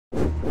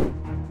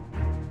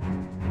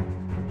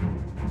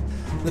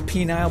The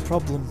penile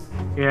problem.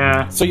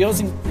 Yeah. So you're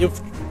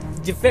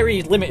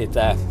very limited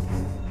there.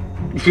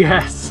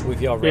 Yes.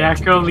 With your range. Yeah, I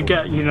can only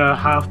get, you know,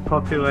 half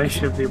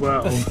population of the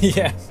world.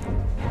 Yeah.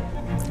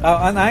 Oh,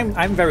 and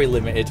I'm very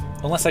limited,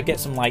 unless I get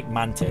some like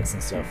mantids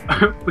and stuff.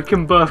 We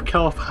can both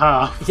kill off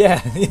half.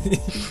 Yeah.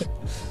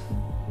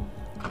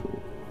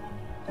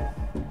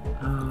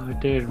 Oh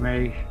dear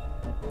me.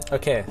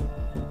 Okay.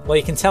 Well,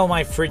 you can tell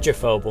my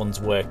frigophobe one's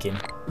working.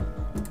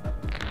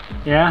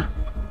 Yeah.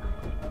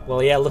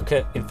 Well, yeah. Look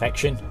at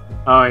infection.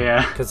 Oh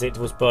yeah. Because it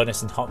was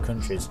bonus in hot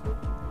countries.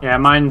 Yeah,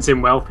 mine's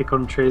in wealthy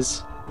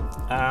countries.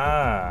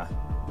 Ah.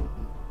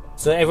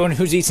 So everyone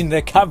who's eating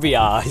their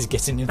caviar is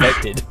getting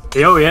infected.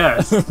 Oh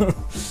yes.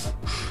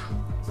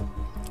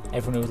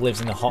 Everyone who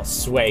lives in a hot,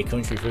 sweaty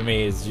country for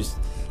me is just...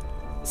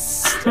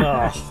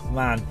 Oh,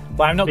 man.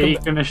 But I'm not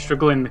going to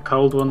struggle in the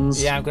cold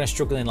ones. Yeah, I'm going to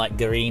struggle in, like,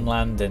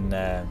 Greenland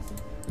and,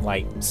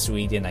 like,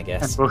 Sweden, I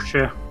guess. And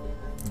Russia.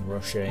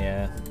 Russia,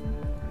 yeah.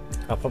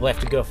 I'll probably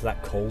have to go for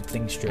that cold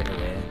thing straight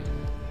away.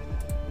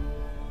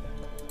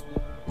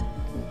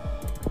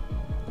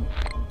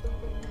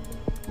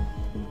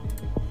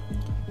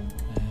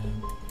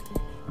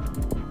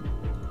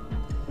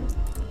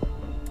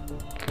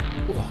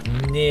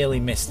 Nearly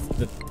missed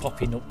the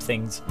popping up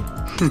things.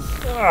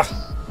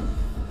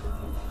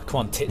 Come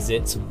on, Tit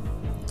Zits.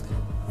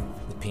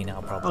 The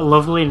penile problem. A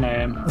lovely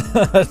name.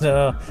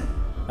 No,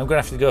 I'm gonna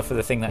have to go for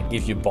the thing that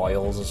gives you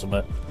boils or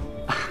something.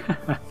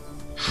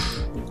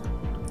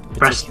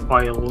 Breast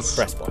boils.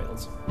 Breast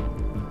boils.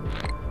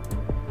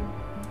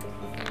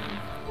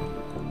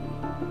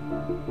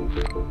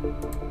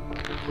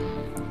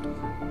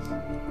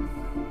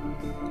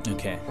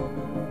 Okay.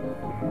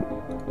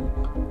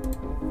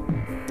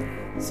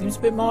 Seems a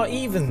bit more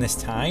even this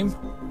time.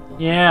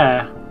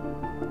 Yeah.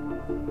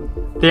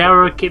 The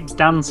arrow keeps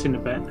dancing a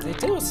bit. It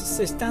does.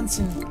 It's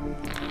dancing.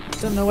 I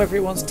don't know whether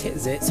it wants Tit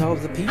Zits or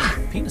the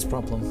penis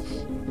problem.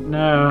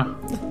 No.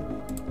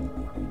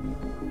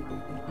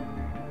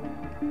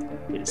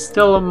 It's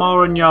still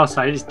more on your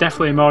side. It's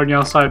definitely more on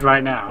your side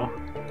right now.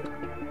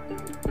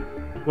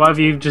 What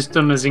you've just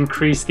done is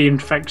increase the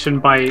infection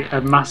by a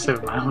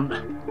massive amount.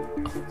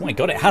 Oh my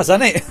god, it has,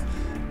 hasn't it?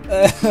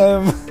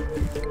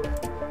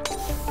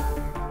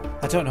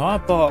 I don't know, I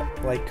bought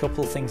like a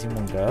couple of things in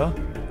one go.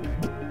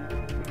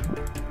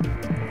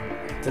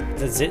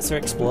 The zits are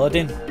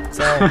exploding,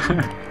 so...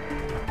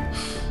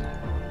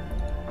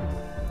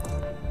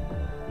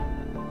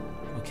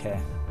 Okay.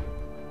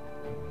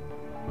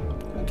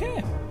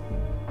 Okay.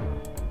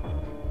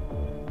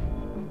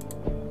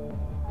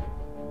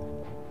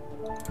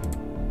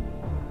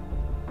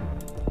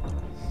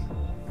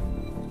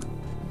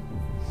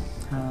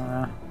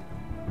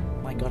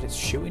 My god, it's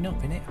shooting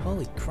up, innit?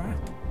 Holy crap.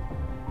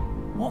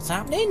 What's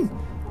happening?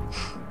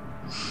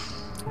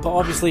 But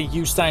obviously,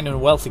 you staying in a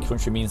wealthy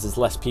country means there's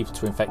less people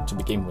to infect to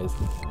begin with.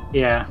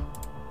 Yeah.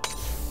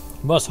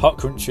 Most hot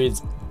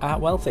countries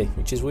aren't wealthy,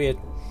 which is weird.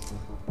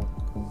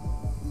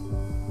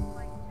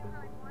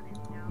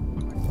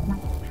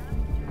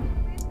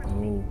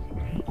 Ooh.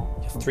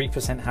 You're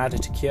 3% harder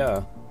to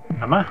cure.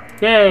 Am I?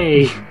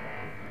 Yay!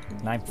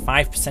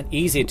 5%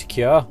 easier to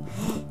cure.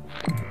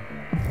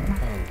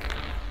 Oh,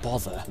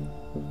 bother.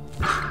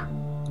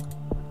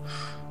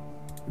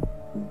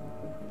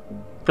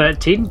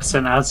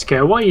 13% hard to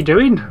cure. What are you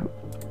doing?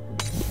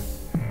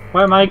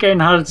 Why am I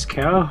getting hard to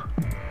cure?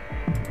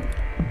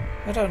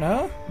 I don't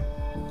know.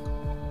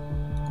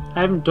 I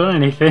haven't done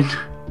anything.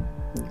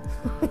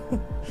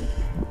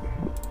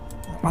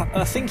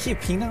 I think your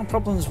penile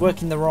problem's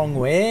working the wrong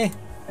way.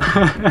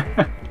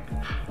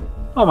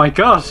 Oh my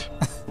god!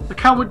 I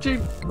can't what you.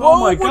 Whoa, oh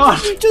my god!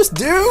 What did you just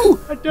do?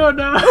 I don't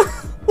know.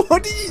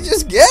 What did you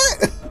just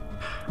get?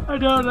 I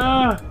don't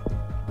know.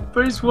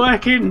 But it's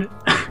working.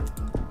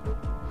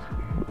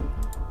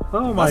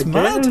 Oh my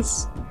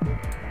goodness.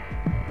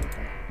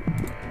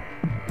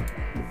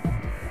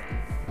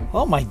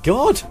 Oh my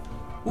god.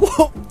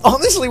 What?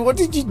 Honestly, what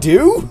did you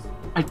do?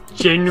 I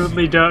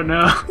genuinely don't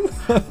know.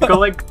 I got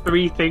like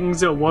 3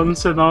 things at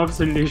once and all of a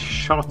sudden it just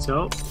shot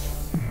up.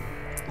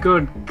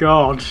 Good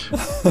god.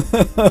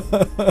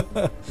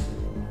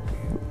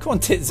 Come on,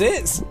 Tit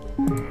Zits.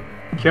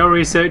 Cure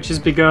research has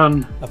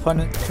begun.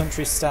 Opponent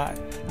country start.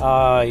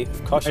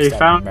 Of course you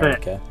found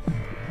America.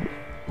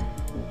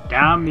 It.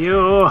 Damn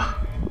you.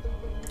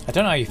 I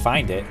don't know how you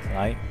find it,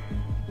 right?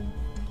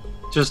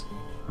 Just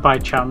by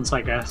chance,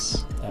 I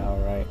guess.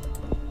 Alright.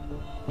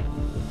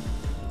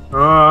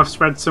 Oh, I've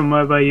spread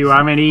somewhere by you.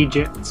 I'm in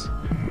Egypt.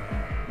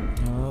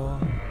 Oh.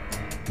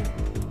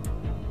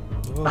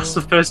 Oh. That's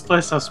the first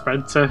place I've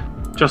spread to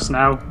just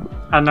now.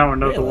 And now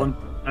another Really? one.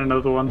 And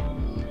another one.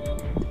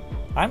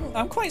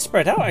 I'm quite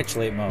spread out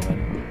actually at the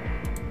moment.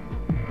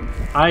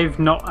 I've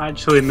not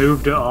actually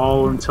moved at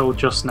all until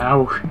just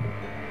now.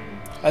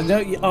 I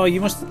know. Oh, you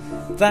must.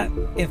 That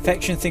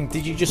infection thing.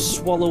 Did you just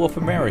swallow up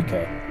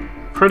America?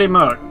 Pretty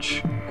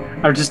much.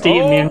 I've just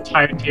eaten the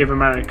entirety of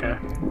America.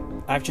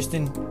 I've just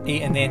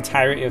eaten the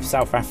entirety of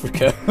South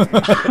Africa.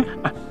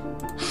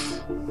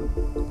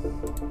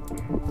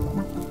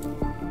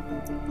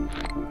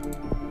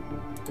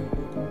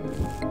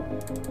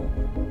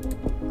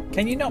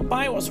 Can you not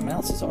buy what someone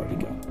else has already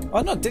got?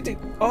 Oh no, did it?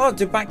 Oh,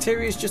 do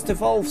bacteria just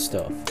evolve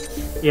stuff?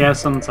 Yeah,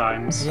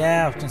 sometimes.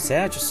 Yeah, I was gonna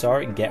say I just saw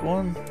it and get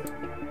one.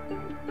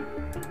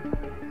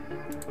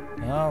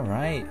 All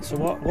right. So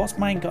what's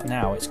mine got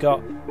now? It's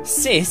got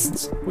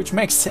cysts, which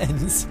makes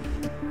sense.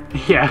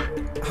 Yeah.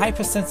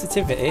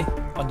 Hypersensitivity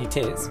on your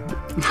tits,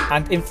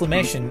 and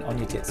inflammation on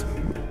your tits.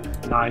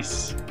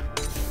 Nice.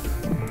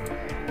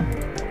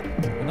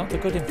 But not the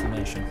good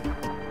inflammation.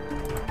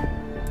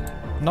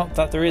 Not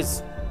that there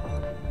is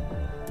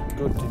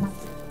good.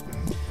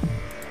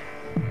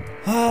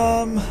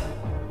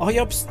 Oh,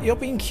 you're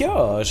being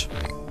cured.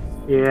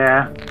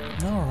 Yeah.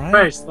 All right.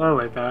 Very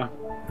slowly though.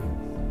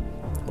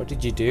 What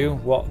did you do?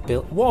 What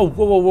build? Whoa,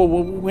 whoa, whoa, whoa,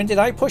 whoa! When did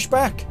I push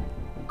back?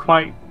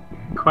 Quite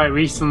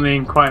recently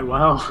and quite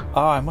well.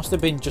 Oh, I must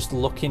have been just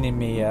looking in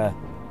me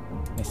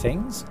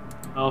things.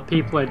 Oh,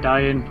 people are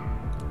dying.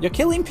 You're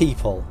killing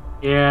people.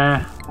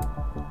 Yeah.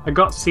 I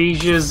got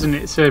seizures and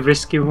it's a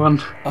risky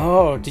one.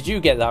 Oh, did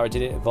you get that or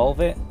did it evolve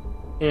it?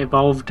 It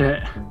evolved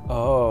it.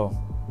 Oh.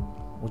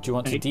 Would you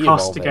want to It de-evolve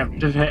cost to it? get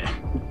rid of it.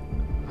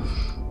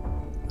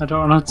 I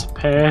don't know how to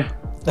pay.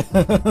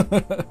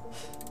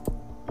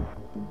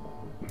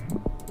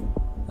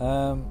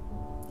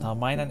 No,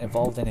 mine hasn't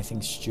evolved anything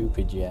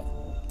stupid yet.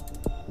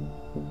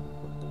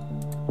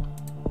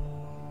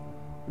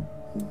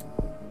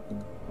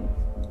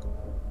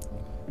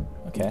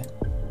 Okay.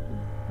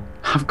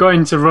 I've got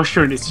into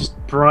Russia and it's just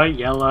bright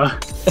yellow.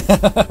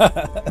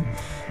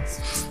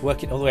 It's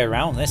working all the way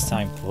around this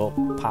time,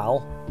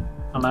 pal.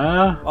 I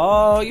know.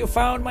 Oh, you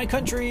found my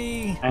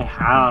country! I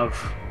have.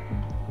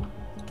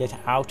 Get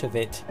out of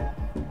it.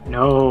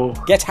 No.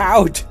 Get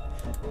out!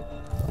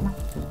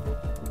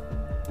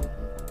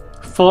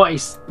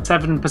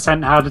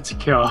 47% harder to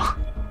cure.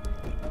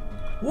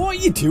 What are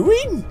you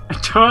doing? I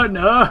don't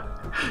know.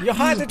 You're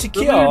harder to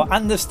cure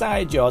and they've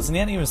started yours and they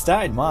haven't even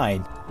started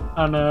mine.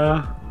 I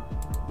know.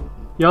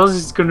 Yours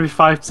is going to be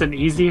 5%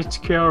 easier to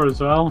cure as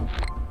well.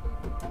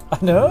 I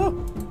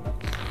know.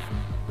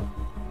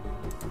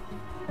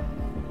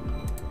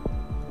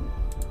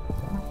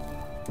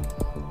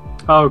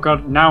 Oh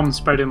god, now I'm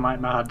spreading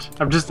like mad.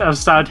 I've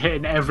started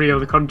hitting every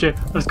other country.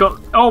 I've just got,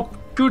 oh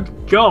good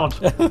god,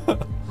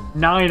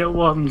 9 at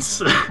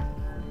once.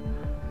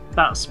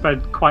 That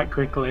spread quite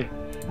quickly.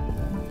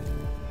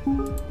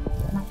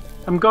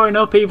 I'm going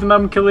up even though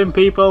I'm killing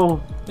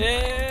people.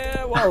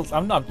 Yeah, well,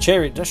 I'm not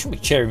cheering. I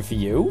shouldn't be cheering for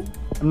you.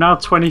 I'm now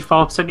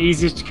 24%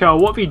 easier to cure.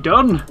 What have you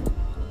done?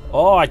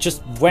 Oh, I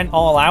just went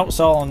all out,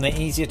 so on the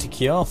easier to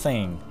cure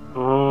thing.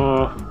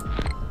 Oh,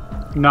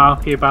 I'm not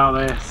happy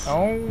about this.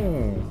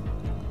 Oh.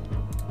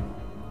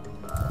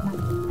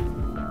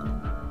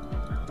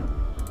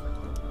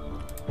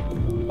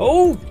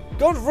 Oh,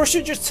 God,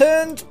 Russia just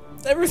turned.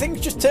 Everything's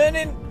just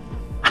turning.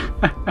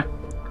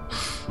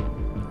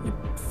 You're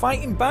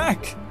fighting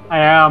back. I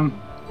am.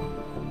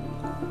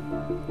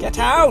 Get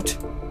out.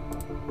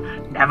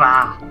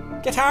 Never.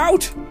 Get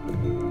out.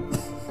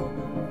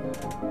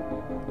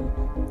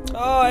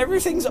 Oh,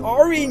 everything's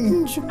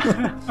orange.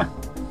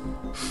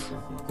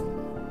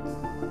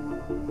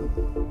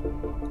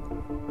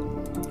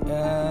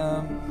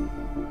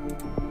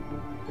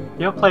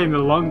 You're playing the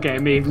long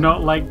game. You've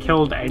not like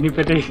killed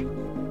anybody.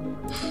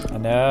 I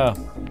know.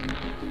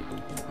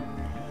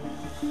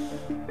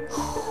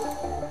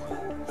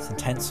 It's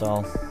intense,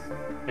 Saul.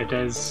 It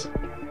is.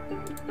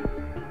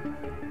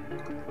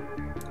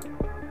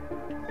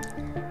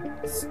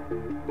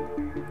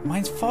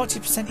 Mine's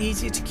 40%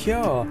 easier to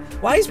cure.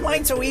 Why is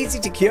mine so easy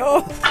to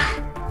cure?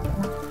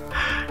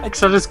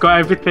 Because I just got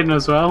everything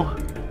as well.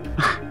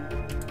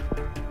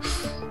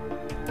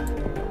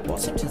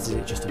 What symptoms did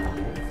it just evolve?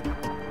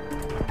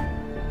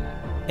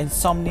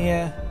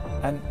 Insomnia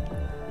and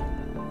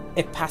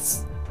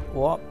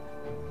what?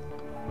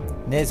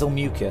 Nasal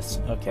mucus.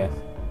 Okay.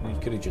 You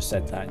could have just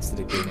said that instead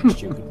of giving it a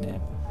stupid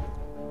name.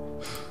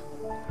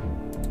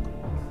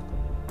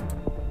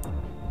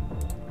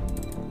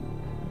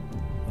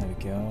 There we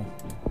go.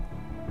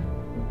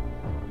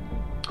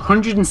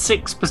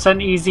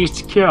 106% easier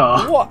to cure.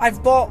 What?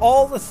 I've bought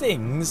all the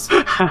things.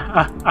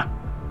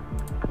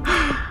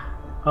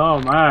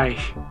 Oh my.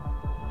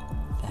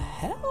 The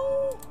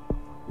hell?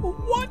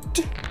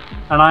 What?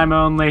 And I'm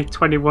only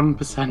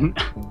 21%.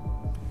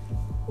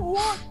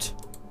 What?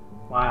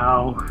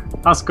 Wow.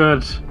 That's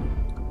good.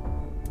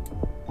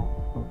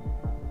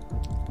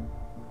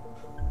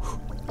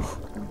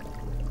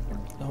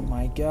 Oh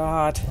my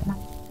god.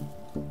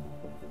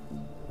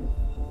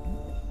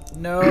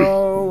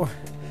 No.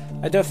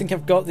 I don't think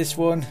I've got this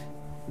one.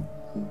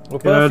 We're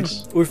Good.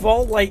 both. We've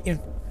all like.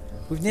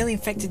 We've nearly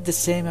infected the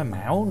same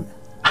amount.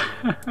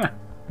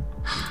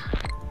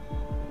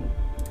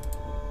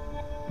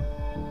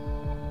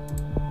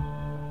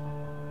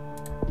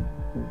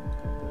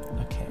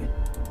 Okay.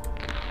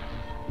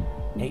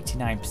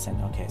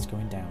 89%. Okay, it's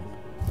going down.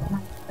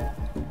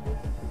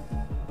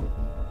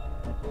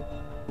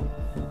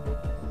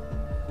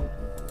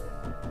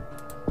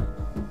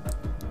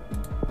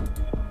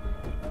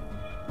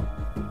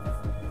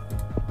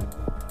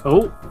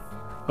 Oh.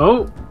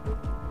 Oh.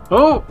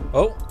 Oh.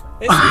 Oh.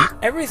 It's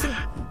everything.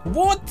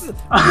 What?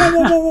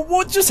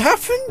 What just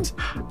happened?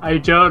 I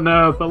don't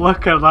know, but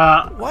look at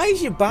that. Why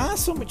is your bar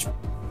so much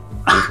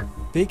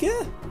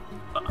bigger?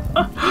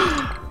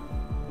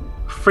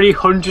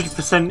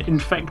 300%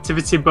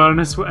 infectivity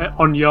bonus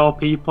on your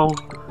people.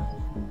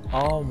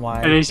 Oh my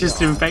god. And it's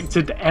just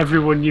infected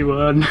everyone you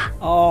earn.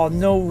 Oh,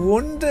 no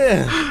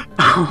wonder.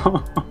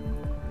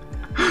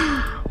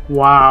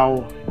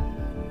 Wow.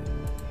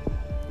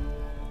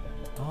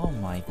 Oh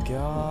my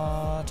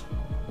god.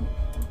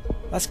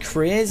 That's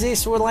crazy.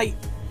 So we're like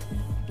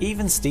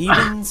even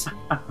Stevens.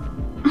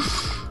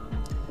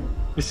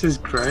 This is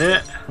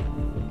great.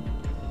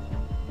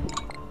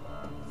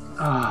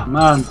 Oh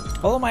man.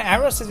 Although my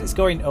arrow says it's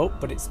going up,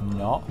 but it's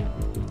not.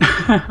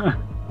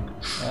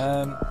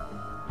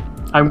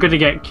 I'm gonna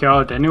get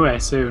cured anyway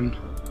soon.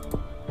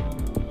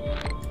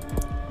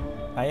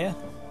 Are you?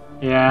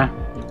 Yeah.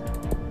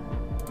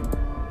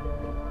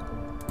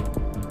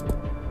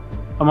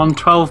 I'm on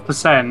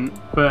 12%,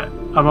 but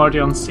I'm already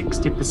on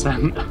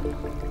 60%.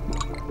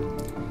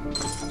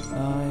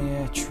 Oh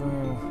yeah,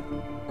 true.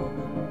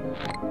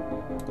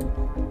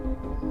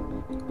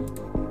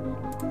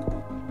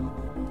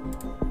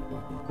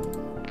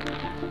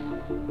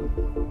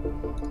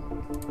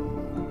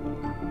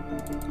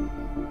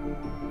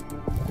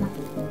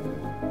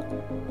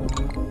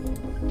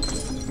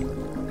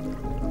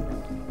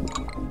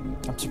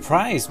 I'm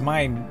surprised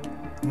mine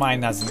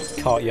hasn't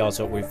caught yours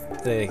up with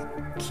the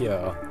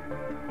cure.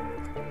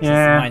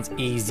 Yeah. Mine's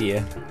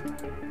easier.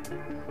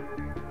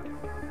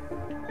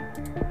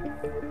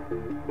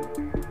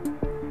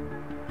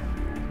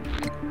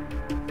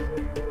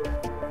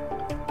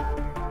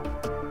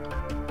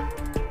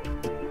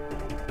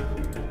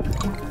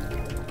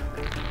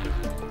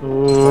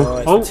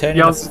 Oh,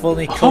 turning a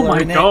funny colour, oh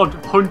my innit? god,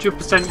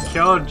 100%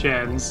 cured,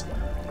 James.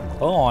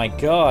 Oh my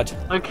god.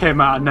 That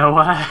came out of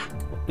nowhere.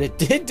 It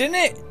did, didn't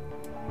it?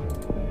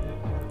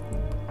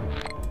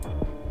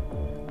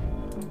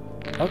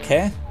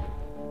 Okay.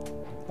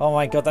 Oh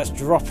my god, that's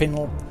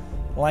dropping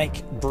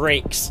like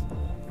bricks.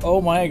 Oh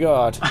my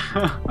god.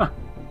 It's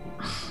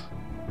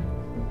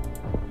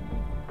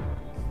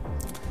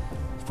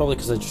probably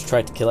because I just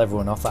tried to kill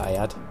everyone off that I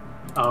had.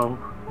 Oh.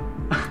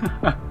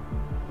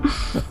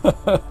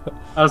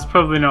 That's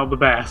probably not the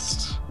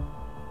best.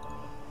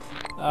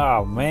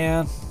 Oh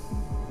man.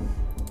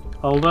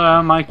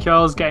 Although my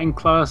cure's getting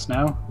close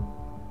now.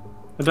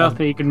 I don't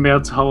think you're going to be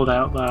able to hold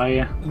out there, are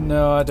you?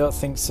 No, I don't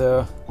think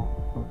so.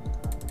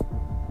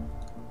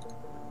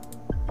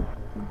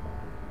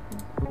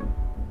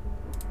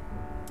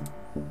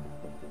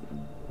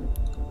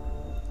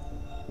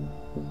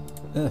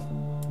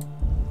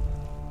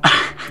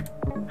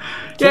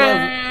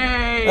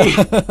 Yay!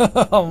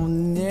 Oh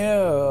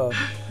no.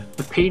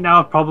 The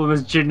penile problem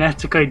is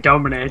genetically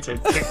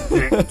dominated. Tit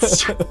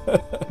Zits.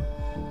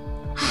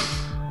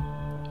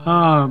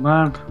 Oh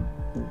man.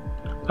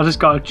 I just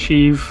got to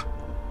achieve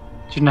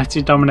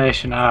genetic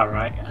domination.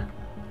 Alright.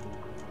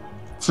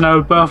 So now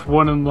we both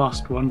won and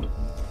lost one.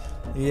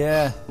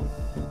 Yeah.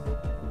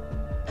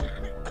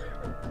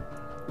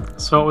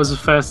 So what was the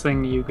first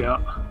thing you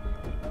got?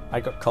 I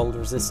got cold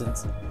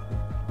resistance.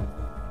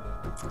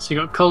 So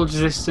you got cold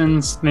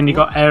resistance, then you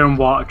got air and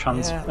water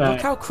transfer. Yeah,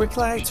 look how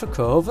quickly I took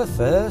over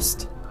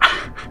first.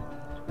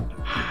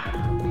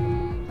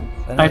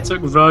 I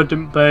took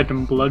rodent, bird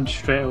and blood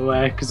straight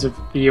away because of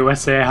the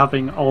USA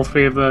having all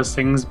three of those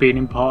things being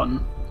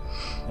important.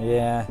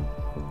 Yeah.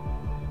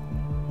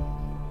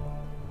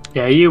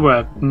 Yeah, you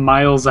were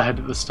miles ahead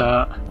at the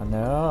start. I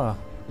know.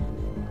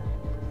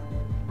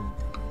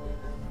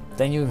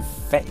 Then you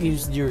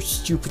use your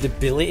stupid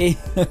ability.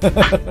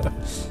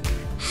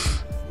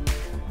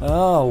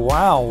 Oh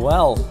wow,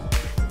 well.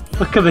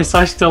 Look at this,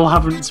 I still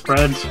haven't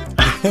spread.